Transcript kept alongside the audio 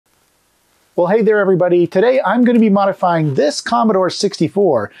Well, hey there, everybody. Today, I'm going to be modifying this Commodore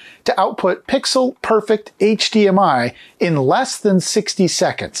 64 to output pixel-perfect HDMI in less than 60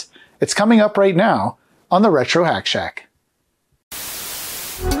 seconds. It's coming up right now on the Retro Hack Shack.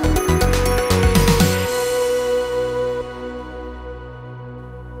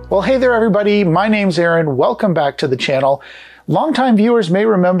 Well, hey there, everybody. My name's Aaron. Welcome back to the channel. Longtime viewers may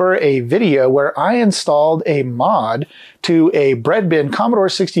remember a video where I installed a mod to a breadbin Commodore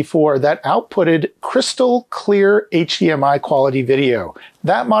 64 that outputted crystal clear HDMI quality video.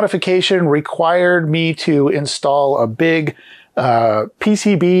 That modification required me to install a big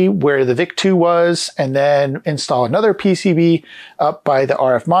PCB where the VIC-2 was, and then install another PCB up by the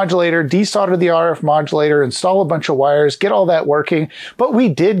RF modulator, desolder the RF modulator, install a bunch of wires, get all that working. But we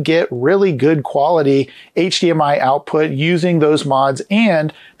did get really good quality HDMI output using those mods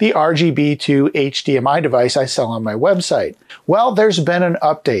and the RGB to HDMI device I sell on my website. Well, there's been an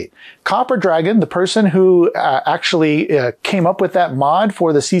update. Copper Dragon, the person who actually came up with that mod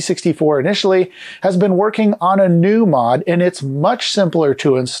for the C64 initially, has been working on a new mod, and it's much simpler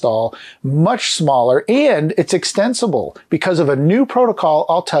to install, much smaller, and it's extensible because of a new protocol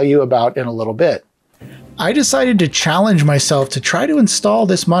I'll tell you about in a little bit. I decided to challenge myself to try to install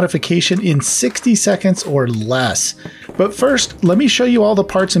this modification in 60 seconds or less. But first, let me show you all the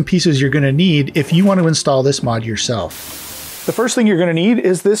parts and pieces you're going to need if you want to install this mod yourself. The first thing you're going to need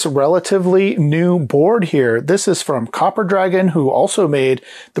is this relatively new board here. This is from Copper Dragon, who also made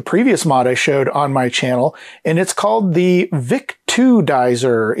the previous mod I showed on my channel, and it's called the VIC-2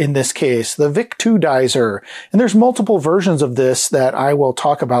 Dizer in this case, the VIC-2 Dizer. And there's multiple versions of this that I will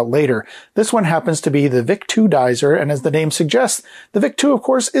talk about later. This one happens to be the VIC-2 Dizer, and as the name suggests, the VIC-2, of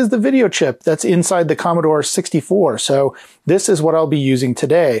course, is the video chip that's inside the Commodore 64. So this is what I'll be using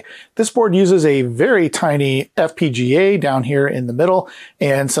today. This board uses a very tiny FPGA down here in the middle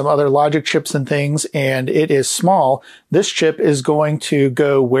and some other logic chips and things, and it is small. This chip is going to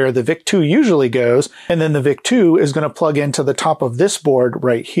go where the VIC-2 usually goes, and then the VIC-2 is going to plug into the top of this board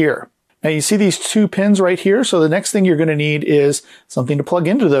right here. Now you see these two pins right here, so the next thing you're going to need is something to plug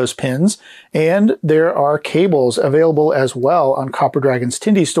into those pins, and there are cables available as well on Copper Dragon's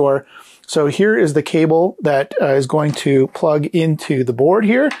Tindy store. So here is the cable that is going to plug into the board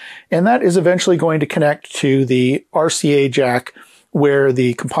here, and that is eventually going to connect to the RCA jack where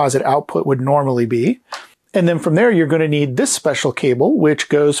the composite output would normally be. And then from there, you're going to need this special cable, which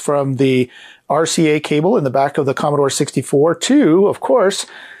goes from the RCA cable in the back of the Commodore 64 to, of course,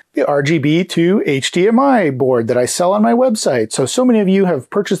 the RGB to HDMI board that I sell on my website. So many of you have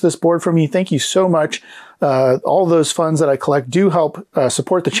purchased this board from me. Thank you so much. All those funds that I collect do help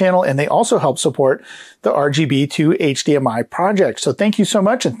support the channel, and they also help support the RGB to HDMI project. So thank you so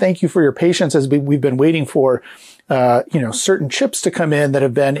much, and thank you for your patience as we've been waiting for certain chips to come in that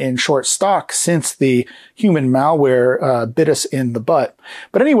have been in short stock since the human malware bit us in the butt.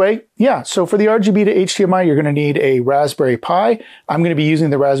 But anyway, yeah, so for the RGB to HDMI, you're going to need a Raspberry Pi. I'm going to be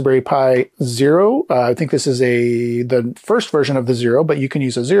using the Raspberry Pi Zero. I think this is the first version of the Zero, but you can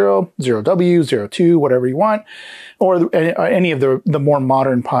use a Zero, Zero W, Zero 2, whatever you want, or any of the more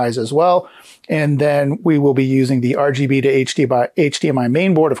modern Pis as well. And then we will be using the RGB to HDMI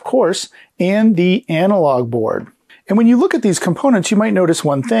main board, of course, and the analog board. And when you look at these components, you might notice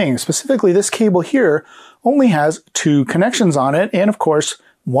one thing. Specifically, this cable here only has two connections on it. And of course,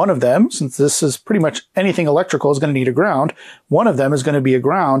 one of them, since this is pretty much anything electrical, is going to need a ground. One of them is going to be a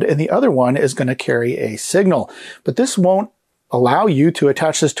ground, and the other one is going to carry a signal. But this won't allow you to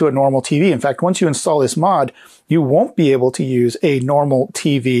attach this to a normal TV. In fact, once you install this mod, you won't be able to use a normal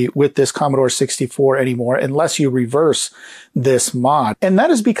TV with this Commodore 64 anymore unless you reverse this mod. And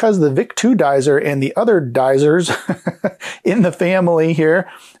that is because the VIC-2 Dizer and the other Dizers in the family here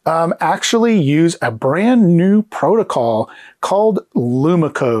actually use a brand new protocol called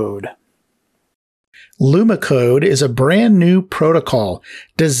LumaCode. LumaCode is a brand new protocol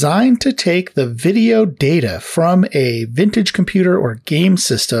designed to take the video data from a vintage computer or game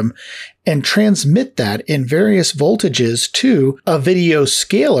system and transmit that in various voltages to a video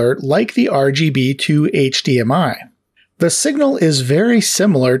scaler like the RGB to HDMI. The signal is very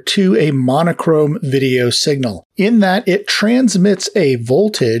similar to a monochrome video signal in that it transmits a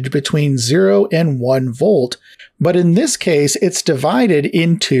voltage between 0 and 1 volt, but in this case, it's divided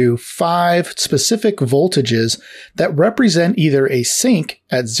into 5 specific voltages that represent either a sync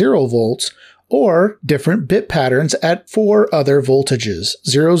at 0 volts or different bit patterns at 4 other voltages,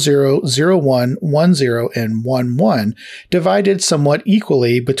 0, 0, 0, 1, 1, 0, and 1, 1, divided somewhat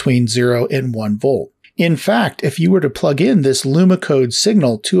equally between 0 and 1 volt. In fact, if you were to plug in this LumaCode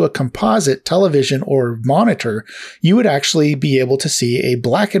signal to a composite television or monitor, you would actually be able to see a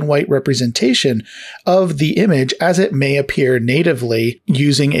black and white representation of the image as it may appear natively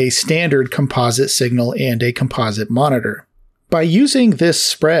using a standard composite signal and a composite monitor. By using this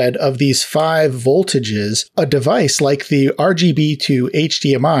spread of these 5 voltages, a device like the RGB to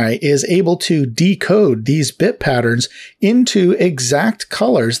HDMI is able to decode these bit patterns into exact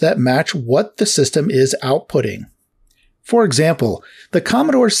colors that match what the system is outputting. For example, the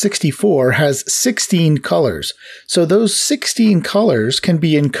Commodore 64 has 16 colors, so those 16 colors can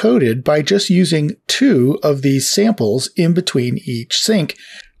be encoded by just using 2 of these samples in between each sync,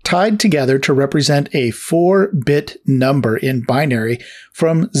 tied together to represent a 4-bit number in binary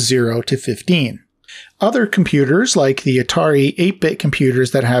from 0 to 15. Other computers, like the Atari 8-bit computers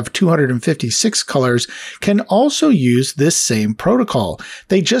that have 256 colors, can also use this same protocol.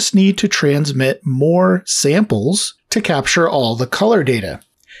 They just need to transmit more samples to capture all the color data.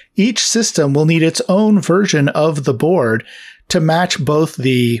 Each system will need its own version of the board to match both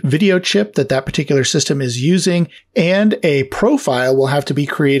the video chip that that particular system is using, and a profile will have to be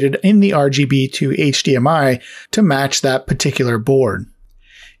created in the RGB to HDMI to match that particular board.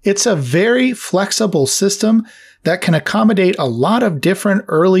 It's a very flexible system that can accommodate a lot of different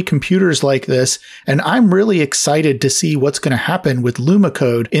early computers like this, and I'm really excited to see what's going to happen with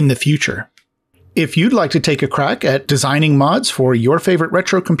LumaCode in the future. If you'd like to take a crack at designing mods for your favorite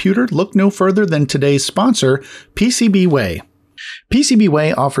retro computer, look no further than today's sponsor, PCBWay.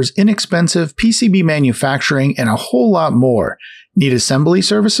 PCBWay offers inexpensive PCB manufacturing and a whole lot more. Need assembly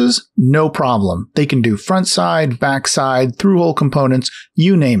services? No problem. They can do front side, back side, through-hole components,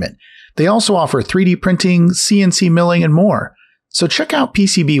 you name it. They also offer 3D printing, CNC milling, and more. So check out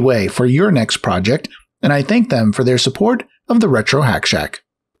PCBWay for your next project, and I thank them for their support of the Retro Hack Shack.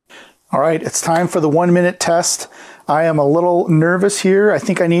 All right, it's time for the 1-minute test. I am a little nervous here. I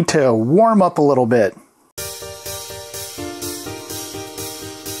think I need to warm up a little bit.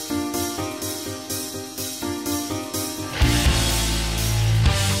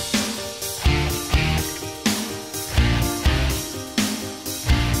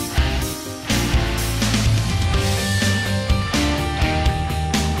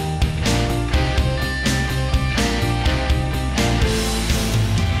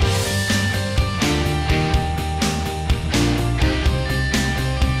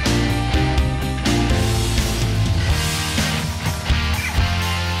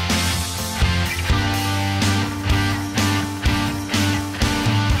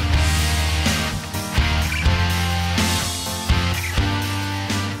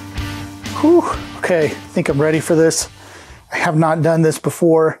 Whew, okay, I think I'm ready for this. I have not done this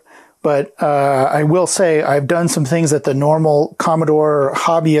before, but I will say I've done some things that the normal Commodore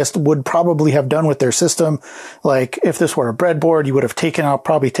hobbyist would probably have done with their system. Like if this were a breadboard, you would have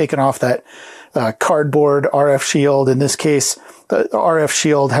probably taken off that cardboard RF shield. In this case, the RF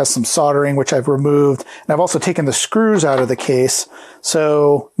shield has some soldering, which I've removed. And I've also taken the screws out of the case,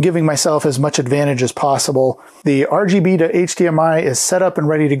 so giving myself as much advantage as possible. The RGB to HDMI is set up and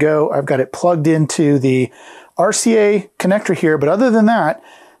ready to go. I've got it plugged into the RCA connector here, but other than that,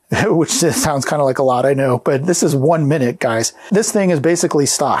 which sounds kind of like a lot, I know, but this is 1 minute, guys. This thing is basically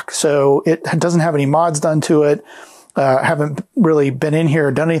stock, so it doesn't have any mods done to it. Haven't really been in here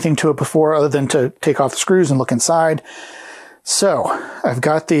or done anything to it before other than to take off the screws and look inside. So I've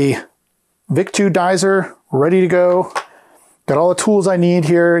got the VIC-2 dizer ready to go. Got all the tools I need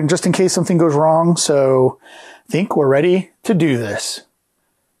here, and just in case something goes wrong. So I think we're ready to do this.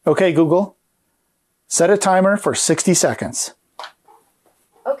 Okay, Google, set a timer for 60 seconds.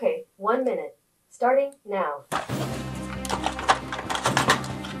 Okay, 1 minute. Starting now.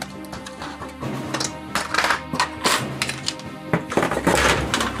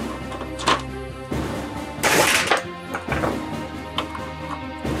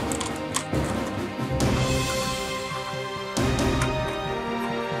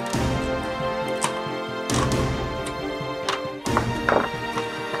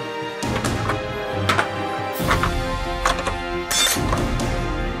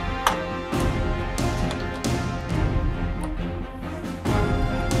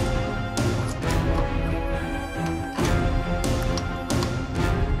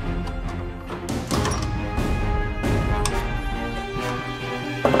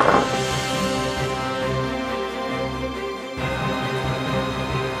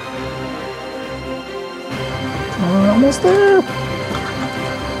 We're almost there.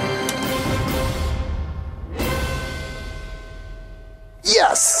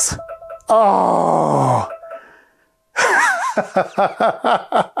 Yes! Oh!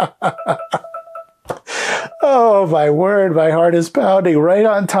 my word, my heart is pounding. Right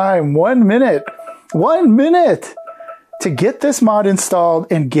on time. 1 minute. 1 minute to get this mod installed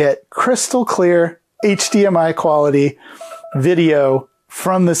and get crystal clear HDMI quality video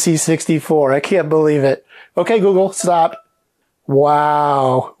from the C64. I can't believe it. Okay, Google, stop.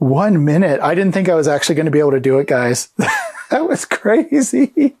 Wow. 1 minute. I didn't think I was actually going to be able to do it, guys. That was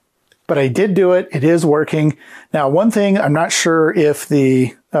crazy. But I did do it. It is working. Now, one thing, I'm not sure if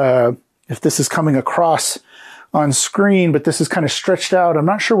the if this is coming across on screen, but this is kind of stretched out. I'm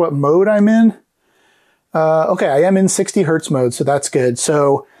not sure what mode I'm in. Okay, I am in 60 hertz mode, so that's good.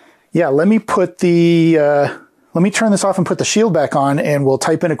 So yeah, let me put the, let me turn this off and put the shield back on, and we'll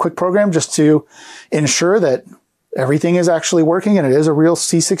type in a quick program just to ensure that everything is actually working and it is a real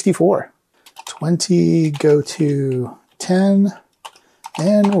C64. 20, go to 10,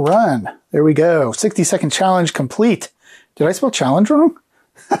 and run. There we go. 60-second challenge complete. Did I spell challenge wrong?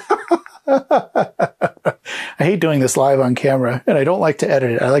 I hate doing this live on camera, and I don't like to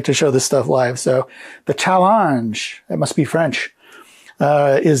edit it. I like to show this stuff live. So the challenge, that must be French,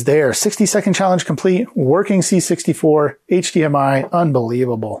 is there. 60-second challenge complete, working C64, HDMI,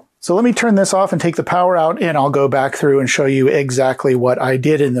 unbelievable. So let me turn this off and take the power out, and I'll go back through and show you exactly what I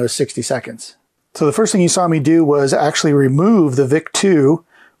did in those 60 seconds. So the first thing you saw me do was actually remove the VIC-2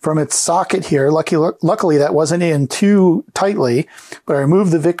 from its socket here. Luckily, that wasn't in too tightly, but I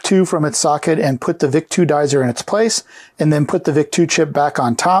removed the VIC-2 from its socket and put the VIC-2 dizer in its place, and then put the VIC-2 chip back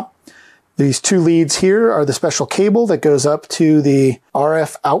on top. These two leads here are the special cable that goes up to the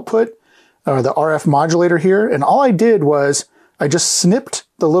RF output, or the RF modulator here. And all I did was I just snipped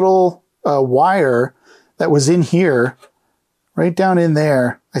the little wire that was in here, right down in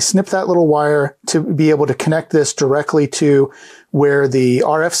there. I snipped that little wire to be able to connect this directly to where the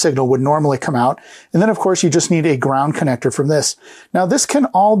RF signal would normally come out. And then, of course, you just need a ground connector from this. Now, this can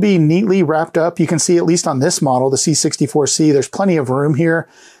all be neatly wrapped up. You can see, at least on this model, the C64C, there's plenty of room here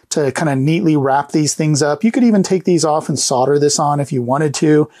to kind of neatly wrap these things up. You could even take these off and solder this on if you wanted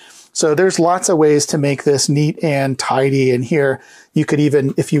to. So there's lots of ways to make this neat and tidy. And here, you could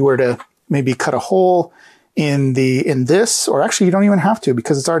even, if you were to maybe cut a hole in this, or actually you don't even have to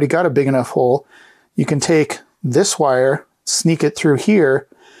because it's already got a big enough hole. You can take this wire, sneak it through here,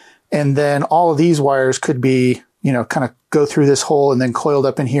 and then all of these wires could be, you know, kind of go through this hole and then coiled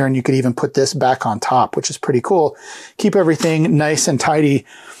up in here, and you could even put this back on top, which is pretty cool. Keep everything nice and tidy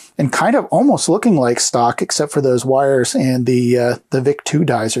and kind of almost looking like stock, except for those wires and the VIC-2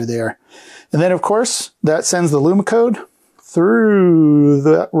 dizer there. And then, of course, that sends the LumaCode through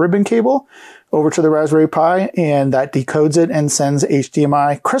the ribbon cable over to the Raspberry Pi, and that decodes it and sends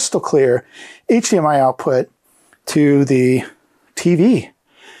HDMI, crystal clear HDMI output to the TV.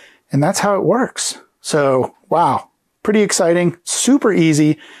 And that's how it works. So, wow, pretty exciting, super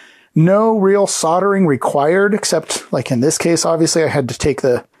easy, no real soldering required, except like in this case, obviously I had to take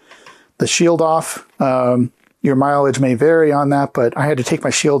the shield off. Your mileage may vary on that, but I had to take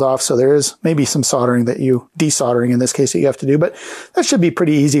my shield off. So there is maybe some soldering desoldering in this case that you have to do, but that should be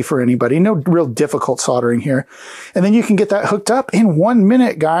pretty easy for anybody. No real difficult soldering here. And then you can get that hooked up in 1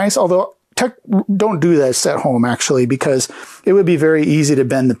 minute, guys. Although don't do this at home actually, because it would be very easy to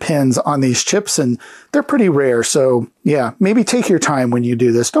bend the pins on these chips and they're pretty rare. So yeah, maybe take your time when you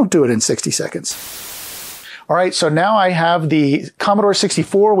do this. Don't do it in 60 seconds. All right, so now I have the Commodore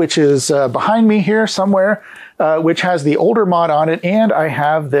 64, which is behind me here somewhere, which has the older mod on it, and I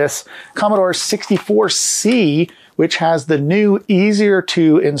have this Commodore 64C, which has the new, easier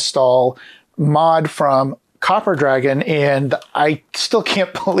to install mod from Copper Dragon, and I still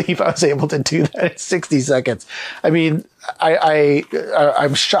can't believe I was able to do that in 60 seconds. I mean,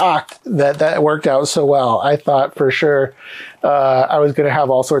 I'm shocked that that worked out so well. I thought for sure I was going to have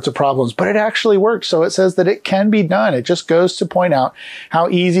all sorts of problems, but it actually worked. So it says that it can be done. It just goes to point out how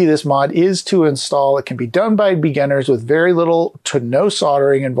easy this mod is to install. It can be done by beginners with very little to no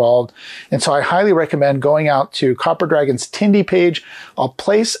soldering involved. And so I highly recommend going out to Copper Dragon's Tindy page. I'll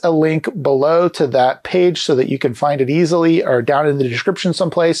place a link below to that page so that you can find it easily, or down in the description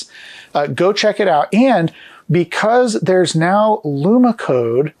someplace. Go check it out. And because there's now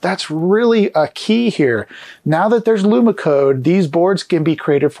LumaCode, that's really a key here. Now that there's LumaCode, these boards can be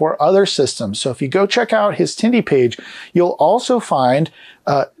created for other systems. So if you go check out his Tindy page, you'll also find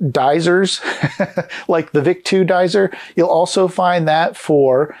dizers, like the VIC-2 dizer. You'll also find that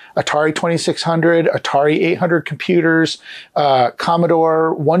for Atari 2600, Atari 800 computers,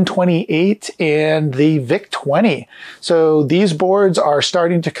 Commodore 128, and the VIC-20. So these boards are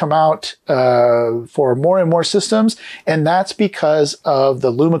starting to come out for more and more systems, and that's because of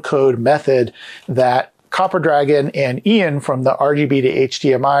the LumaCode method that Copper Dragon and Ian from the RGB to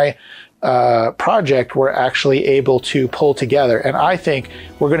HDMI project we're actually able to pull together. And I think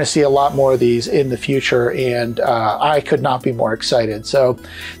we're going to see a lot more of these in the future, and I could not be more excited. So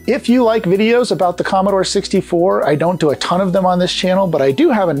if you like videos about the Commodore 64, I don't do a ton of them on this channel, but I do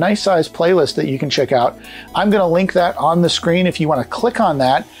have a nice sized playlist that you can check out. I'm going to link that on the screen. If you want to click on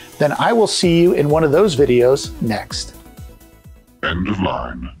that, then I will see you in one of those videos next. End of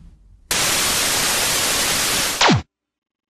line.